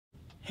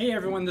Hey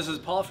everyone, this is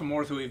Paul from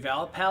Ortho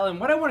Eval, pal, and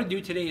what I want to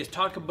do today is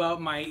talk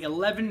about my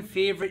 11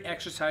 favorite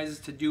exercises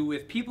to do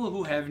with people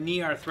who have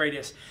knee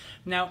arthritis.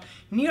 Now,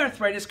 knee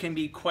arthritis can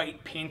be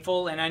quite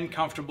painful and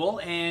uncomfortable,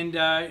 and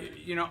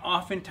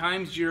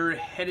oftentimes you're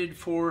headed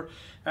for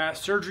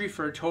surgery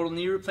for a total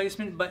knee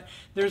replacement, but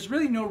there's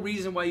really no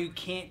reason why you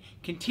can't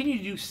continue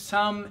to do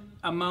some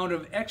amount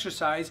of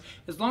exercise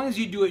as long as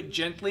you do it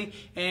gently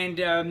and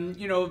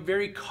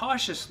very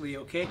cautiously.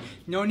 Okay,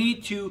 no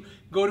need to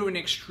go to an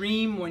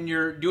extreme when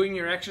you're doing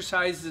your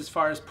exercises as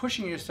far as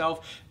pushing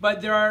yourself,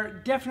 but there are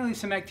definitely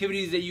some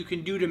activities that you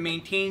can do to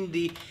maintain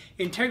the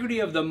integrity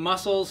of the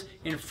muscles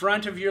in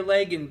front of your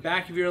leg and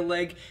back of your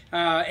leg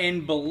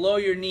and below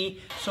your knee,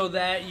 so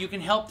that you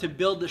can help to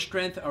build the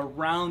strength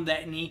around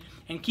that knee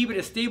and keep it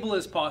as stable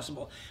as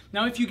possible.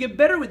 Now, if you get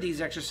better with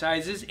these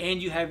exercises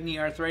and you have knee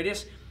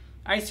arthritis,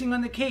 icing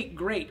on the cake,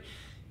 great.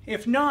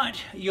 If not,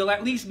 you'll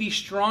at least be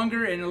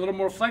stronger and a little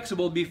more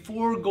flexible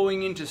before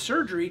going into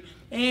surgery,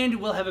 and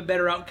we'll have a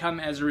better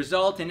outcome as a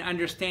result and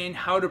understand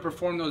how to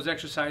perform those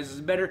exercises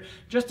better,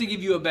 just to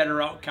give you a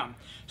better outcome.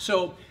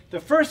 So the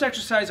first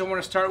exercise I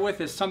want to start with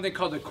is something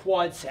called a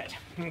quad set.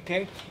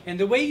 Okay, and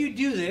the way you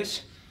do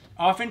this,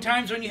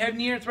 oftentimes when you have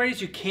knee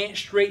arthritis, you can't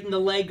straighten the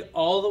leg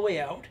all the way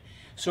out.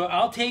 So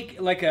I'll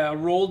take like a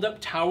rolled up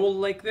towel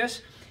like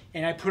this,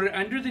 and I put it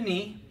under the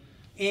knee,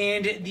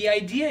 and the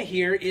idea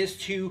here is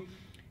to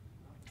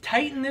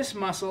tighten this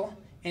muscle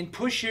and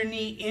push your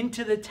knee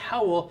into the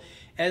towel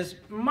as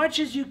much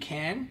as you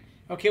can,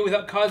 okay,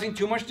 without causing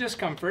too much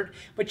discomfort,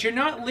 but you're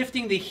not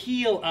lifting the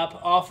heel up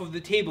off of the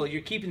table.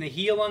 You're keeping the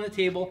heel on the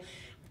table,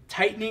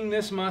 tightening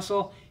this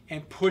muscle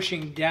and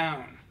pushing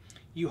down.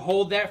 You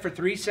hold that for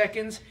 3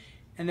 seconds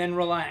and then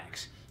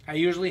relax. I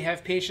usually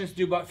have patients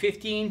do about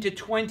 15 to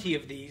 20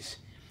 of these,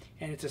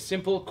 and it's a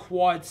simple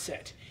quad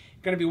set.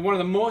 Going to be one of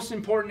the most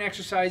important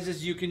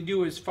exercises you can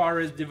do as far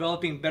as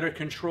developing better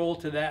control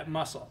to that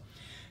muscle.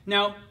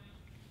 Now,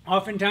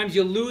 oftentimes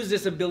you'll lose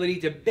this ability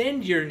to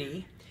bend your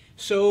knee,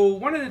 so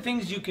one of the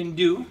things you can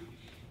do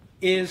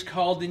is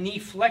called the knee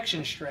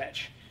flexion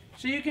stretch.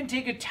 So you can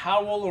take a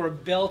towel or a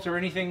belt or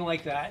anything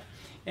like that,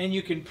 and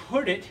you can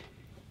put it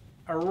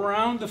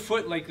around the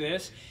foot like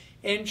this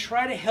and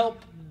try to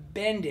help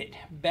bend it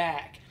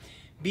back.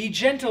 Be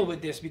gentle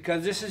with this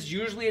because this is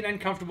usually an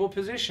uncomfortable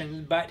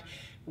position, but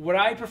what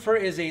I prefer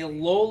is a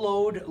low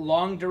load,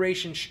 long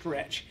duration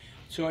stretch.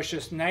 So it's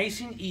just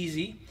nice and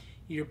easy.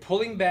 You're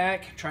pulling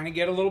back, trying to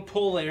get a little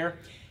pull there,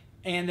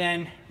 and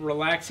then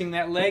relaxing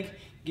that leg,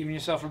 giving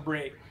yourself a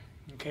break.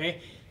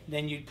 Okay?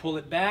 Then you'd pull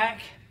it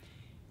back,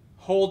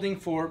 holding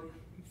for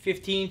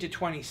 15 to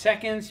 20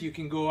 seconds. You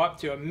can go up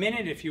to a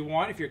minute if you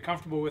want, if you're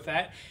comfortable with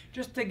that,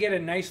 just to get a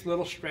nice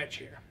little stretch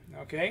here.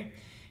 Okay?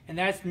 And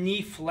that's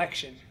knee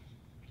flexion.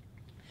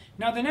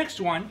 Now the next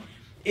one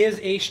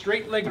is a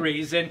straight leg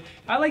raise, and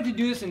I like to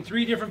do this in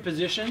 3 different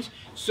positions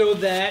so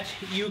that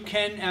you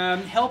can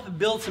help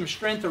build some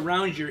strength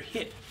around your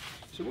hip.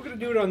 So we're going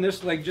to do it on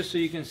this leg just so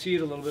you can see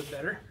it a little bit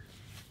better.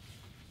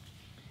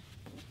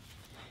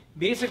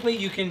 Basically,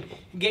 you can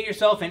get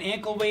yourself an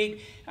ankle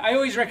weight. I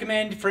always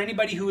recommend for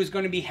anybody who is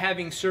going to be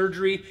having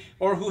surgery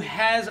or who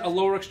has a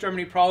lower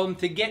extremity problem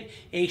to get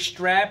a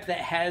strap that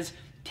has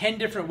 10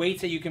 different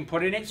weights that you can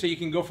put in it, so you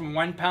can go from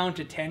 1 pound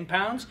to 10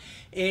 pounds,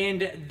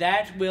 and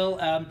that will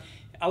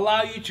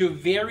allow you to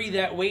vary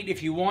that weight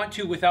if you want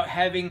to without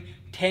having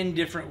 10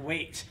 different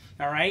weights.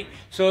 All right,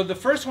 so the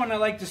first one I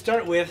like to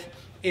start with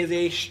is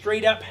a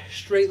straight up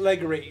straight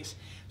leg raise.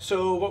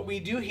 So what we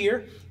do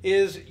here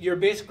is you're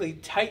basically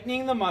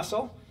tightening the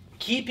muscle,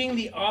 keeping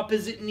the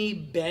opposite knee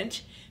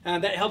bent.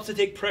 That helps to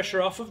take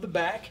pressure off of the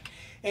back,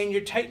 and you're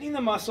tightening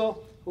the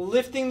muscle,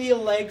 lifting the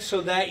leg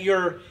so that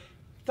your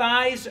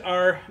thighs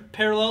are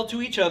parallel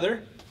to each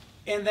other,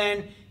 and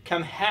then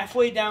come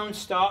halfway down,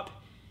 stop,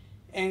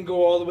 and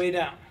go all the way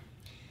down.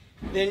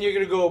 Then you're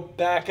going to go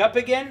back up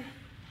again,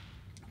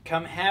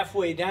 come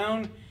halfway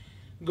down,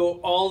 go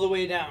all the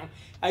way down.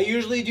 I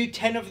usually do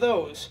 10 of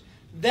those.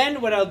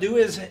 Then what I'll do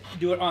is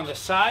do it on the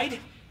side,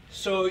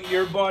 so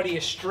your body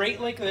is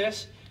straight like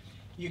this.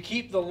 You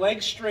keep the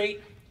leg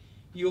straight,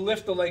 you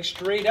lift the leg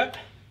straight up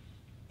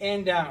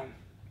and down.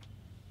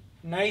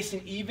 Nice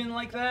and even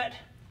like that.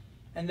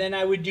 And then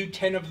I would do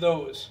 10 of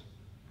those.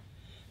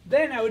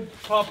 Then I would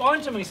pop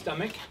onto my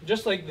stomach,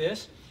 just like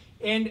this,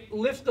 and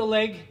lift the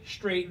leg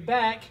straight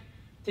back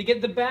to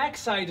get the back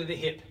side of the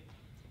hip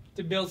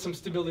to build some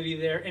stability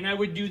there. And I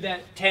would do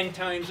that 10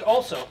 times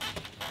also.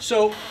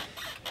 So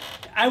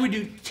I would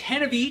do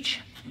 10 of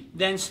each,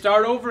 then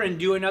start over and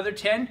do another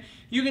 10.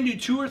 You can do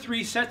 2 or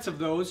 3 sets of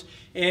those,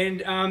 and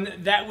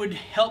that would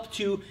help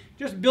to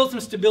just build some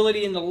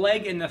stability in the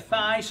leg and the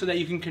thigh so that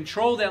you can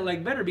control that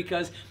leg better,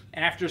 because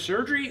after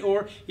surgery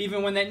or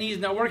even when that knee is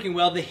not working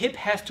well, the hip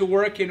has to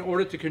work in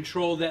order to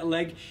control that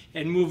leg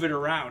and move it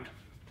around.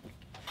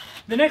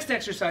 The next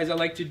exercise I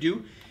like to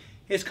do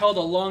is called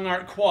a long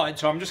arc quad.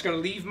 So I'm just going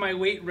to leave my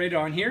weight right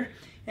on here.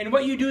 And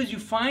what you do is you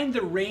find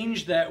the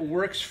range that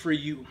works for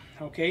you,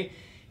 okay?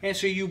 And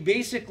so you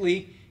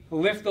basically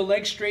lift the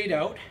leg straight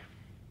out,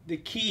 The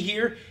key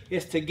here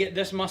is to get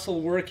this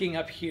muscle working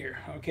up here,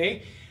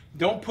 okay?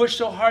 Don't push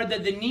so hard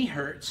that the knee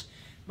hurts,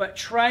 but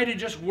try to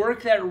just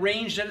work that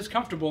range that is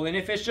comfortable. And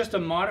if it's just a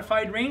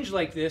modified range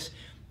like this,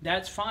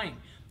 that's fine.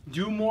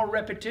 Do more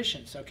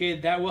repetitions, okay?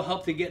 That will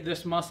help to get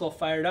this muscle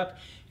fired up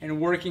and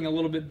working a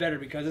little bit better,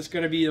 because it's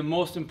going to be the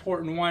most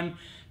important one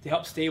to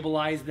help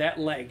stabilize that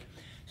leg.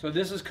 So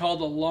this is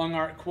called a long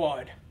arc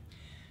quad.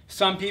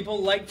 Some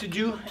people like to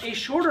do a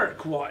short arc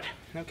quad,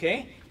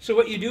 okay? So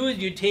what you do is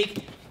you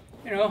take,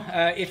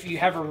 if you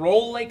have a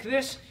roll like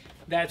this,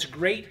 that's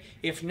great.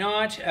 If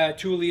not, a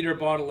 2-liter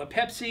bottle of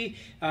Pepsi,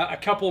 a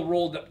couple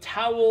rolled up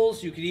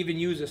towels. You could even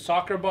use a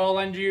soccer ball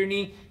under your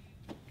knee.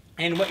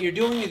 And what you're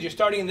doing is you're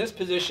starting in this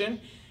position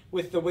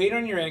with the weight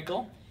on your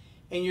ankle,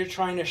 and you're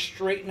trying to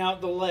straighten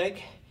out the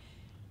leg.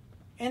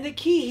 And the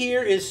key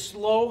here is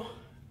slow,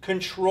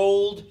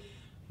 controlled,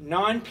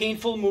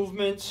 non-painful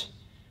movements,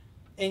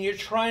 and you're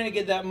trying to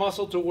get that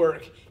muscle to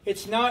work.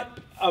 It's not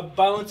a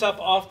bounce up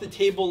off the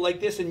table like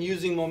this and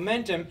using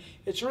momentum.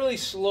 It's really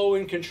slow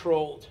and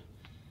controlled.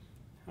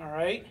 All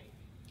right?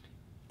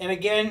 And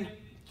again,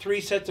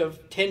 3 sets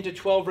of 10 to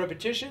 12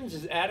 repetitions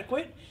is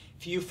adequate.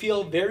 If you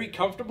feel very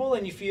comfortable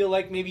and you feel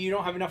like maybe you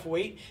don't have enough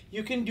weight,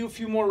 you can do a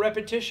few more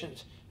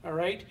repetitions. All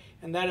right?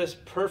 And that is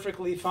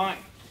perfectly fine.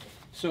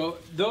 So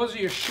those are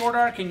your short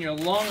arc and your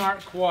long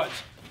arc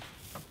quads.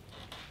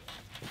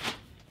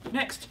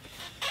 Next,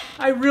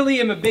 I really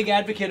am a big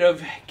advocate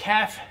of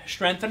calf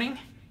strengthening,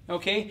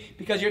 okay?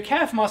 Because your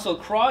calf muscle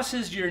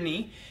crosses your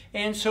knee,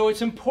 and so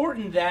it's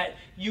important that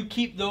you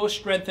keep those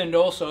strengthened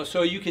also.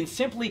 So you can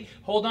simply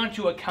hold on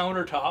to a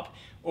countertop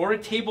or a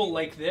table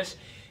like this,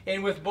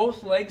 and with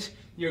both legs,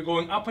 you're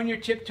going up on your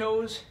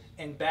tiptoes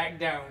and back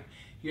down.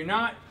 You're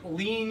not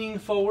leaning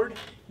forward,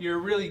 you're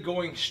really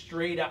going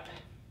straight up.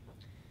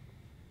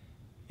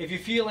 If you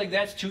feel like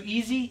that's too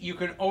easy, you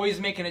can always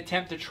make an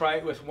attempt to try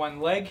it with one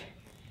leg,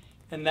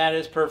 and that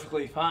is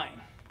perfectly fine.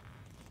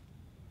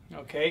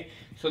 Okay,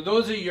 so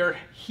those are your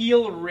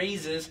heel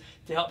raises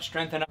to help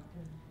strengthen up.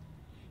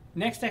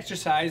 Next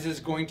exercise is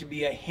going to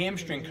be a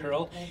hamstring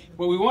curl.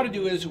 What we want to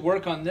do is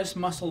work on this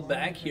muscle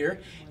back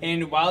here,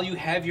 and while you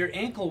have your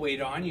ankle weight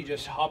on, you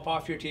just hop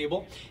off your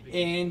table,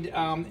 and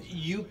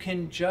you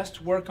can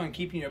just work on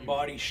keeping your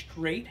body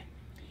straight.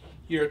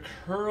 You're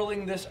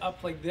curling this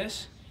up like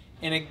this.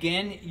 And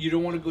again, you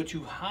don't want to go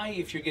too high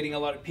if you're getting a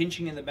lot of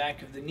pinching in the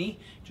back of the knee.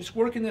 Just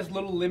work in this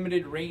little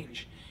limited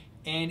range.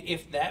 And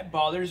if that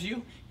bothers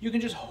you, you can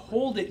just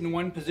hold it in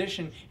one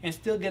position and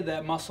still get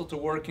that muscle to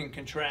work and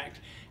contract.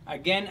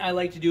 Again, I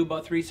like to do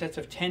about 3 sets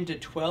of 10 to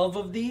 12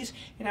 of these,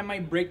 and I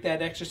might break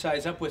that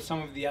exercise up with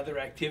some of the other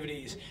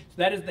activities. So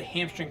that is the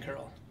hamstring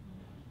curl.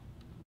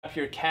 Up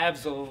your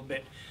calves a little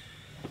bit.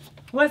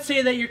 Let's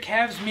say that your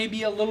calves may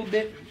be a little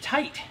bit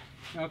tight.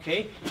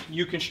 Okay,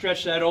 you can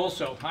stretch that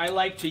also. I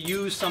like to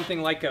use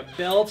something like a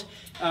belt,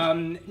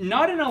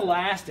 not an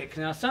elastic.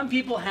 Now some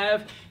people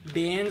have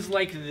bands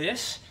like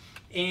this,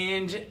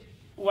 and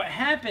what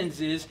happens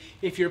is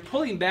if you're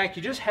pulling back,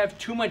 you just have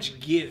too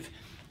much give.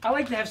 I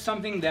like to have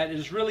something that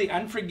is really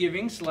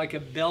unforgiving, so like a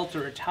belt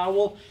or a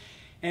towel.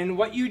 And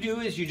what you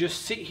do is you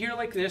just sit here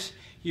like this,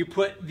 you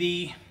put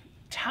the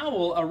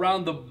towel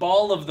around the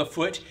ball of the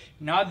foot,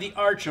 not the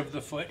arch of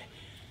the foot,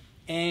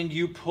 and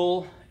you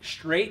pull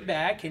straight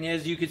back. And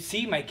as you can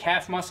see, my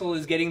calf muscle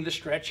is getting the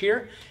stretch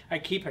here. I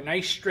keep a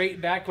nice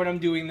straight back when I'm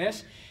doing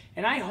this,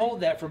 and I hold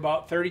that for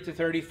about 30 to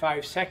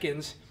 35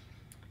 seconds,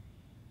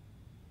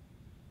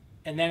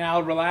 and then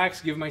I'll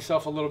relax, give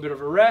myself a little bit of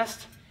a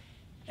rest,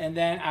 and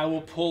then I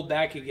will pull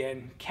back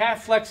again.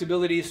 Calf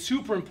flexibility is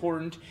super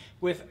important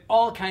with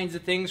all kinds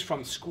of things,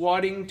 from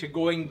squatting to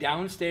going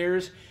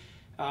downstairs,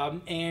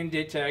 and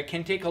it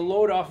can take a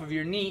load off of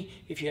your knee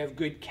if you have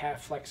good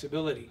calf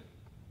flexibility.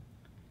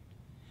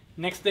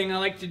 Next thing I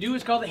like to do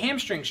is called the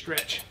hamstring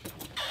stretch.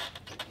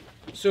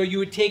 So you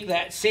would take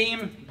that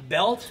same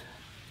belt,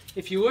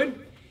 if you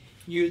would,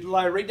 you'd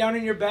lie right down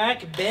on your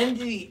back, bend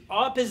the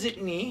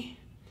opposite knee,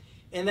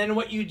 and then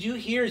what you do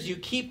here is you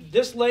keep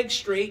this leg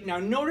straight. Now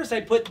notice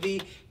I put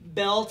the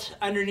belt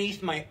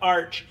underneath my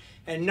arch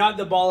and not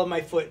the ball of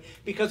my foot,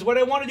 because what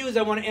I want to do is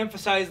I want to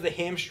emphasize the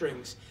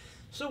hamstrings.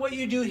 So what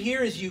you do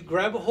here is you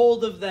grab a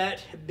hold of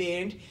that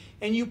band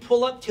and you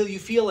pull up till you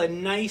feel a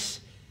nice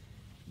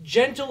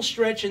gentle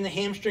stretch in the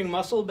hamstring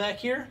muscle back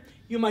here.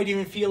 You might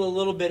even feel a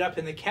little bit up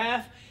in the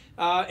calf,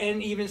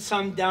 and even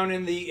some down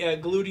in the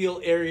gluteal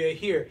area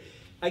here.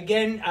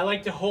 Again, I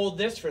like to hold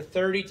this for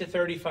 30 to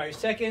 35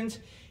 seconds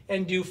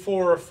and do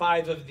 4 or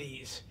 5 of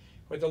these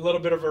with a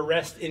little bit of a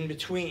rest in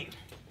between.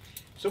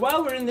 So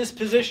while we're in this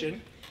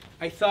position,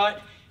 I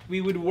thought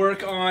we would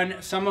work on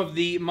some of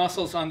the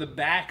muscles on the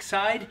back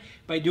side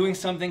by doing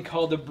something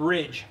called a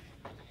bridge.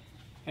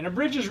 And a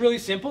bridge is really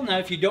simple. Now,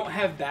 if you don't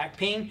have back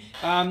pain,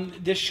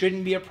 this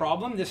shouldn't be a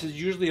problem. This is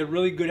usually a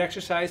really good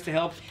exercise to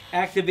help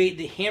activate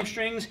the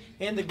hamstrings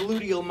and the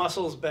gluteal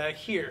muscles back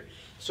here.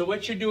 So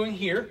what you're doing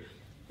here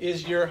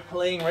is you're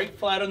laying right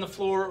flat on the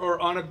floor or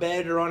on a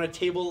bed or on a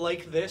table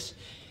like this,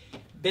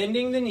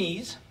 bending the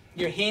knees.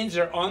 Your hands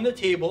are on the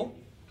table,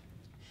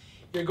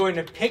 You're going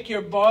to pick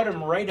your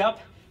bottom right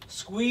up,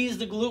 squeeze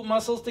the glute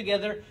muscles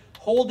together,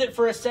 hold it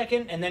for a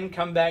second, and then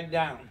come back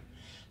down.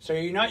 So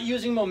you're not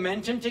using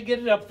momentum to get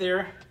it up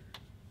there,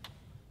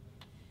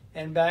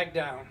 and back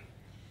down.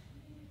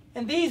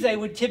 And these I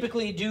would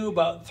typically do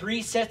about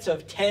 3 sets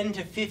of 10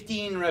 to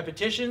 15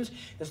 repetitions,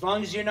 as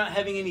long as you're not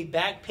having any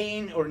back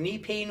pain or knee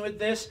pain with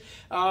this.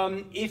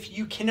 If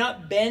you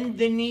cannot bend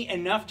the knee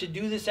enough to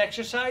do this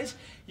exercise,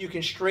 you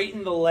can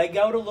straighten the leg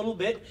out a little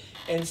bit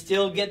and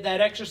still get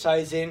that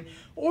exercise in.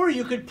 Or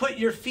you could put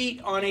your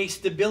feet on a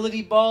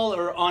stability ball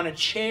or on a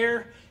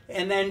chair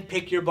and then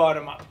pick your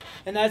bottom up.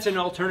 And that's an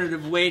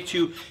alternative way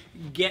to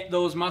get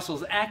those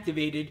muscles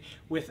activated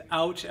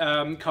without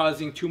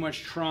causing too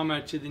much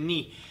trauma to the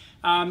knee.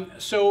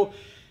 So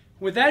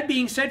with that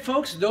being said,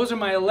 folks, those are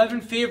my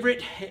 11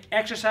 favorite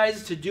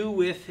exercises to do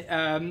with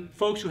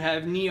folks who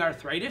have knee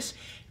arthritis.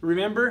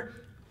 Remember,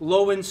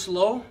 low and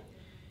slow.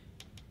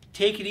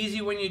 Take it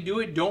easy when you do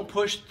it. Don't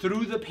push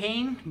through the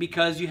pain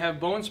because you have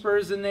bone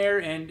spurs in there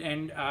and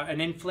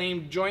an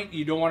inflamed joint.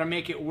 You don't want to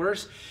make it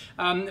worse.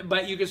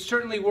 But you can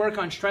certainly work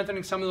on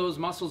strengthening some of those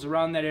muscles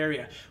around that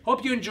area.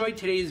 Hope you enjoyed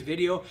today's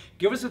video.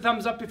 Give us a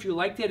thumbs up if you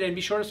liked it and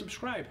be sure to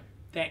subscribe.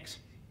 Thanks.